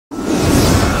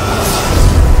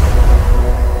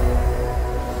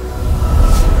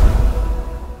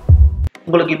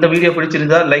உங்களுக்கு இந்த வீடியோ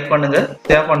பிடிச்சிருந்தா லைக் பண்ணுங்க,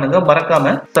 ஷேர் பண்ணுங்க,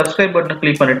 மறக்காம சப்ஸ்கிரைப் பட்டனை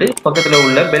கிளிக் பண்ணிட்டு பக்கத்துல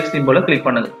உள்ள பெல் சிம்பலை கிளிக்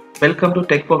பண்ணுங்க. Welcome to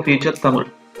tech for future Tamil.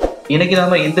 இன்னைக்கு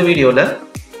நாம இந்த வீடியோல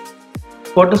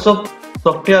போட்டோஷாப்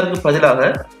சாஃப்ட்வேருக்கு பதிலாக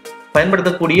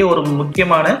பயன்படுத்தக்கூடிய ஒரு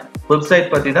முக்கியமான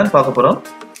வெப்சைட் பற்றி தான் பார்க்க போறோம்.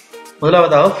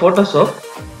 முதலாவதாக போட்டோஷாப்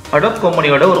அடோப்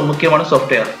கம்பெனியோட ஒரு முக்கியமான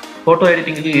சாஃப்ட்வேர். போட்டோ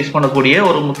எடிட்டிங்க்கு யூஸ் பண்ணக்கூடிய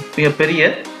ஒரு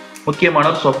மிகப்பெரிய முக்கியமான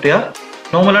ஒரு சாஃப்ட்வேர்.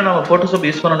 நார்மலாக நம்ம போட்டோஷாப்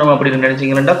யூஸ் பண்ணணும் அப்படின்னு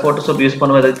நினைச்சீங்கன்னா போட்டோஷாப் யூஸ்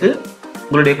பண்ணுவதற்கு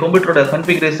உங்களுடைய கம்ப்யூட்டரோட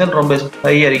கன்ஃபிகரேஷன் ரொம்ப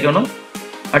ஹையாக இருக்கணும்.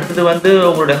 அடுத்தது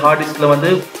உங்களுடைய ஹார்ட்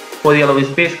டிஸ்கில் போதிய அளவு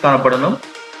ஸ்பேஸ் காணப்படணும்.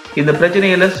 இந்த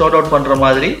பிரச்சனைகளை சார்ட் அவுட் பண்ணுற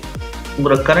மாதிரி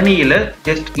உங்களோட கணினியில்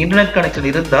ஜஸ்ட் இன்டர்நெட் கனெக்ஷன்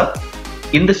இருந்தால்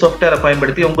இந்த சாஃப்ட்வேரை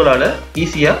பயன்படுத்தி உங்களால்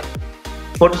ஈஸியாக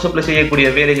போட்டோஷாப்பில் செய்யக்கூடிய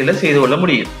வேலைகளை செய்து கொள்ள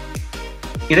முடியும்.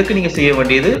 இதுக்கு நீங்கள் செய்ய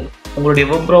வேண்டியது உங்களுடைய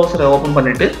வெப் ப்ரௌசரை ஓப்பன்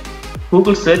பண்ணிவிட்டு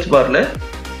கூகுள் சர்ச் பாரில்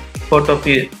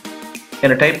Photopea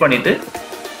என டைப் பண்ணிவிட்டு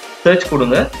சர்ச்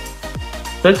கொடுங்க.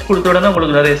 சர்ச் கொடுத்த உடனே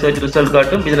உங்களுக்கு நிறைய சர்ச் ரிசல்ட்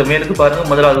காட்டும். இதில் மேலுக்கு பாருங்கள்,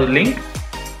 முதலாவது லிங்க்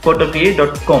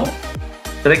photopea.com.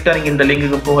 டைரெக்டாக நீங்கள் இந்த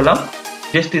லிங்குக்கு போகலாம்.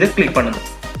 ஜஸ்ட் இதை கிளிக் பண்ணுங்கள்.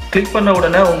 கிளிக் பண்ண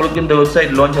உடனே உங்களுக்கு இந்த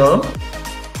வெப்சைட் லான்ச் ஆகும்.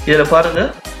 இதில் பாருங்கள்,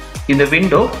 இந்த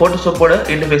விண்டோ ஃபோட்டோஷாப்போட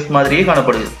இன்டர்ஃபேஸ் மாதிரியே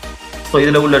காணப்படுது. ஸோ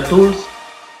இதில் உள்ள டூல்ஸ்,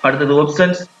 அடுத்தது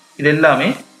ஆப்ஷன்ஸ், இது எல்லாமே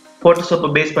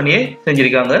ஃபோட்டோஷாப்பை பேஸ் பண்ணியே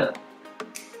செஞ்சுருக்காங்க.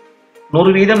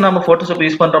 100% நம்ம ஃபோட்டோஷாப்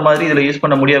யூஸ் பண்ணுற மாதிரி இதில் யூஸ்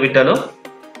பண்ண முடியாவிட்டாலும்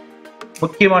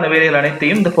முக்கியமான வேலைகள்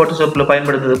அனைத்தையும் இந்த ஃபோட்டோஷாப்பில்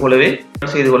பயன்படுத்துறது போலவே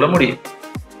செய்து கொள்ள முடியும்.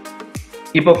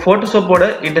 இப்போ ஃபோட்டோஷாப்போட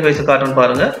இன்டர்ஃபேஸை காட்டுன்னு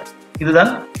பாருங்க.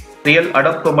 இதுதான் ரியல்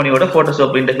அடோப் கம்பெனியோட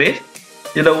ஃபோட்டோஷாப் இன்டர்ஃபேஸ்.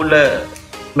 இதில் உள்ள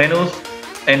மெனூஸ்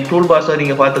அண்ட் டூல் பார்ஸை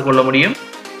நீங்கள் பார்த்து கொள்ள முடியும்.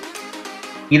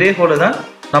 இதே போல தான்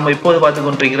நம்ம இப்போது பார்த்து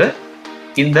கொண்டிருக்கிற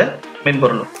இந்த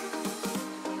மென்பொருளும்.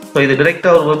 ஸோ இது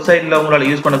டிரெக்டாக ஒரு வெப்சைட்டில் உங்களால்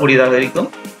யூஸ் பண்ணக்கூடியதாக இருக்கும்.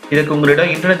 இதுக்கு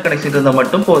உங்களிடம் இன்டர்நெட் கனெக்ஷன் இருந்தால்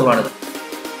மட்டும் போதுமானது.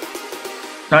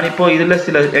 நான் இப்போ இதில்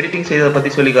சில எடிட்டிங் செய்ததை பற்றி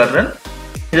சொல்லி காட்டுறேன்.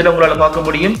 இதில் உங்களால் பார்க்க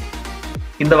முடியும்,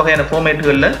 இந்த வகையான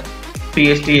ஃபார்மேட்டுகளில்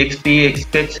PST, XP,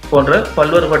 Sketch போன்ற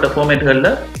பல்வேறுபட்ட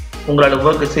ஃபார்மேட்டுகளில் உங்களால்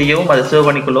ஒர்க் செய்யவும் அதை சேவ்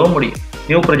பண்ணிக்கொள்ளவும் முடியும்.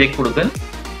 நியூ ப்ராஜெக்ட்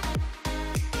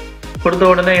கொடுத்த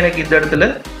உடனே எனக்கு இந்த இடத்துல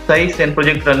சைஸ் அண்ட்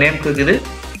ப்ராஜெக்டோட நேம் இருக்குது.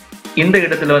 இந்த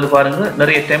இடத்துல பாருங்க,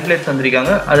 நிறைய டெம்ப்ளேட்ஸ்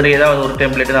வந்திருக்காங்க. அதில் ஏதாவது ஒரு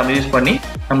டெம்ப்ளேட்டை நம்ம யூஸ் பண்ணி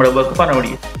நம்மளோட ஒர்க் பண்ண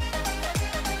முடியும்.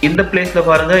 இந்த பிளேஸில்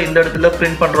பாருங்க, இந்த இடத்துல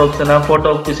பிரிண்ட் பண்ணுற ஆப்ஷனா,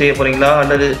 ஃபோட்டோவுக்கு செய்ய போறீங்களா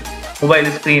அல்லது மொபைல்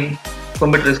ஸ்க்ரீன்,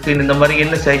 கம்ப்யூட்டர் ஸ்க்ரீன், இந்த மாதிரி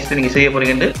என்ன சைஸ் நீங்கள் செய்ய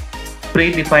போறீங்கன்னு ப்ரீ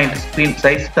டிஃபைன்ட் ஸ்க்ரீன்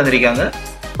சைஸ் தந்திருக்காங்க.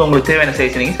 ஸோ உங்களுக்கு தேவையான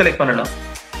சைஸ் நீங்கள் செலக்ட் பண்ணலாம்.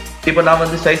 இப்போ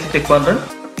நான் சைஸ் செக் பண்ணுறேன்.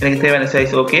 எனக்கு தேவையான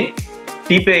சைஸ் ஓகே.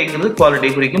 டிபிஐங்கிறது குவாலிட்டி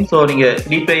குறிக்கும். ஸோ நீங்கள்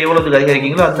டிபிஐ எவ்வளோத்துக்கு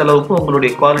அதிகரிக்கீங்களோ அந்த அளவுக்கு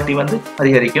உங்களுடைய குவாலிட்டி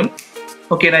அதிகரிக்கும்.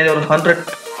 ஓகே, நான் இதை ஒரு 100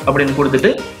 அப்படின்னு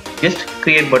கொடுத்துட்டு ஜஸ்ட்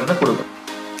கிரியேட் பட்டனை கொடுங்க.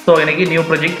 ஸோ எனக்கு நியூ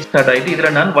ப்ராஜெக்ட் ஸ்டார்ட் ஆகிட்டு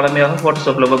இதில் நான் வளமையாக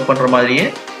ஃபோட்டோஷாப்பில் ஒர்க் பண்ணுற மாதிரியே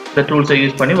இந்த டூல்ஸை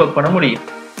யூஸ் பண்ணி ஒர்க் பண்ண முடியும்.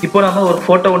 இப்போ நம்ம ஒரு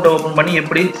ஃபோட்டோ ஓப்பன் பண்ணி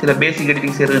எப்படி சில பேசிக்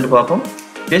எடிட்டிங் செய்கிறதுன்னு பார்ப்போம்.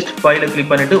 ஜஸ்ட் ஃபைலை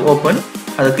கிளிக் பண்ணிவிட்டு ஓப்பன்,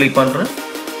 அதை கிளிக் பண்ணுறேன்.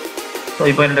 ஸோ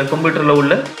இப்போ என்னோட கம்ப்யூட்டரில்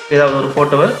உள்ள ஏதாவது ஒரு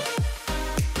ஃபோட்டோவை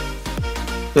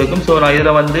இருக்கும். ஸோ நான்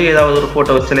இதில் ஏதாவது ஒரு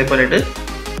ஃபோட்டோவை செலக்ட் பண்ணிவிட்டு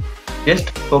ஜஸ்ட்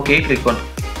ஓகே கிளிக் பண்ணுறேன்.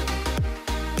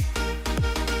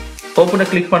 ஓப்பனை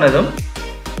கிளிக் பண்ணதும்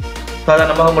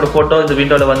சாதாரணமாக உங்களோட ஃபோட்டோ இந்த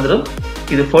விண்டோவில் வந்துடும்.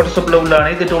 இது ஃபோட்டோஷாப்பில் உள்ள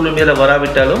அனைத்து டூலும் இதில்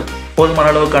வராவிட்டாலும் போதுமான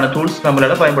அளவுக்கான டூல்ஸ்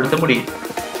நம்மளால் பயன்படுத்த முடியும்.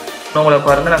 உங்களை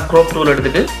பாருங்கள், நான் க்ரோப் டூல்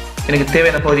எடுத்துகிட்டு எனக்கு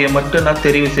தேவையான பகுதியை மட்டும் நான்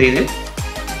தெரிவு செய்து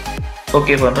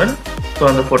ஓகே பண்ணுறேன். ஸோ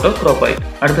அந்த ஃபோட்டோ க்ரோப் ஆகிட்டு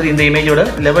அடுத்தது இந்த இமேஜோட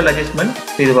லெவல் அட்ஜஸ்ட்மெண்ட்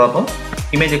செய்து பார்ப்போம்.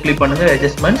 இமேஜை கிளிக் பண்ணுங்கள்,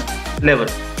 அட்ஜஸ்ட்மெண்ட்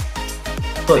லெவல்.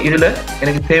 ஸோ இதில்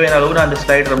எனக்கு தேவையான அளவு நான் அந்த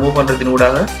ஸ்லைடரை மூவ் பண்ணுறதுக்கு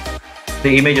ஊடாக இந்த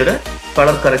இமேஜோட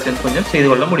கலர் கரெக்ஷன் கொஞ்சம் செய்து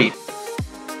கொள்ள முடியும்.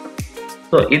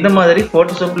 ஸோ இந்த மாதிரி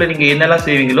ஃபோட்டோஷாப்பில் நீங்கள் என்னெல்லாம்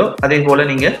செய்வீங்களோ அதே போல்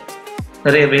நீங்கள்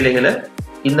நிறைய வேலைகளை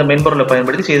இந்த மென்பொருளை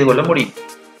பயன்படுத்தி செய்து கொள்ள முடியும்.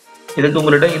 இதுக்கு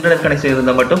உங்கள்கிட்ட இன்டர்நெட் கனெக்ஷன்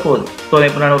இருந்தால் மட்டும் போதும். ஸோ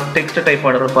இப்போ நான் ஒரு டெக்ஸ்ட்டை டைப்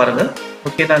பண்ணுறேன் பாருங்கள்.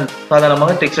 ஓகே, நான்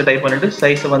சாதாரணமாக டெக்ஸ்ட்டை டைப் பண்ணிவிட்டு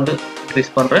சைஸை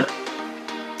இன்க்ரீஸ் பண்ணுறேன்.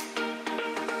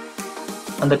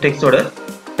 அந்த டெக்ஸ்டோட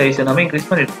சைஸை நம்ம இன்க்ரீஸ்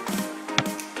பண்ணிவிட்டோம்.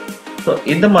 ஸோ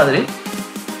இந்த மாதிரி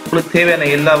உங்களுக்கு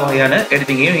தேவையான எல்லா வகையான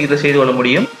எடிட்டிங்கையும் இதில் செய்து கொள்ள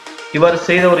முடியும். இவ்வாறு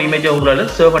செய்த ஒரு இமேஜை உங்களால்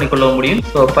சேவ் பண்ணிக்கொள்ள முடியும்.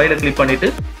 ஸோ ஃபைலை கிளிக் பண்ணிவிட்டு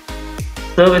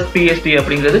சர்வஸ் PST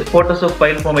அப்படிங்கிறது ஃபோட்டோஷாப்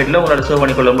ஃபைல் ஃபார்மேட்டில் உங்களால் சேவ்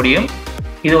பண்ணிக்கொள்ள முடியும்.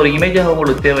 இது ஒரு இமேஜாக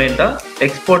உங்களுக்கு தேவைன்னா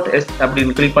எக்ஸ்போர்ட்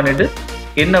அப்படின்னு கிளிக் பண்ணிவிட்டு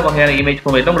என்ன வகையான இமேஜ்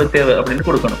ஃபார்மேட்டில் உங்களுக்கு தேவை அப்படின்னு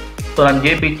கொடுக்கணும். ஸோ நான்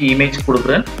JPG இமேஜ்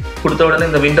கொடுக்குறேன். கொடுத்த உடனே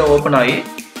இந்த விண்டோ ஓப்பன் ஆகி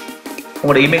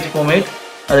உங்களோட இமேஜ் ஃபார்மேட்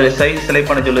அதில் சைஸ் செலக்ட்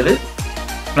பண்ண சொல்லுது.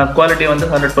 நான் குவாலிட்டியை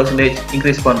 100%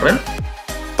 இன்க்ரீஸ் பண்ணுறேன்.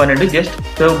 பண்ணிவிட்டு ஜஸ்ட்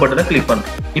சேவ் பட்டனை கிளிக்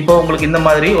பண்ணுறேன். இப்போ உங்களுக்கு இந்த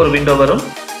மாதிரி ஒரு விண்டோ வரும்.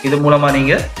 இது மூலமாக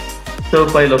நீங்கள்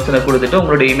சேவ் ஃபைல் ஆப்ஷனை கொடுத்துட்டு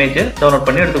உங்களுடைய இமேஜை டவுன்லோட்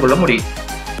பண்ணி எடுத்துக்கொள்ள முடியும்.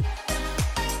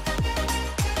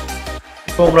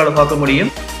 இப்போ உங்களால் பார்க்க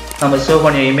முடியும், நம்ம சேவ்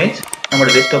பண்ணிய இமேஜ்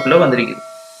நம்மளோட டெஸ்க்டாப்பில் வந்திருக்குது.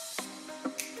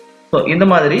 ஸோ இந்த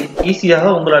மாதிரி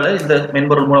ஈஸியாக உங்களால் இந்த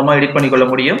மென்பொருள் மூலமாக எடிட் பண்ணிக்கொள்ள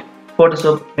முடியும்.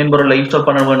 போட்டோஷாப் மென்பொருளை இன்ஸ்டால்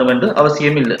பண்ண வேண்டும் என்று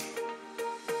அவசியம் இல்லை.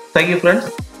 Thank you friends.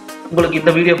 உங்களுக்கு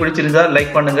இந்த வீடியோ பிடிச்சிருந்தா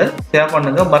லைக் பண்ணுங்க, ஷேர்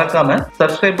பண்ணுங்க, மறக்காம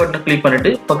சப்ஸ்கிரைப் பட்டனை கிளிக்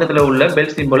பண்ணிட்டு பக்கத்துல உள்ள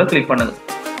பெல் சிம்பலை கிளிக் பண்ணுங்க.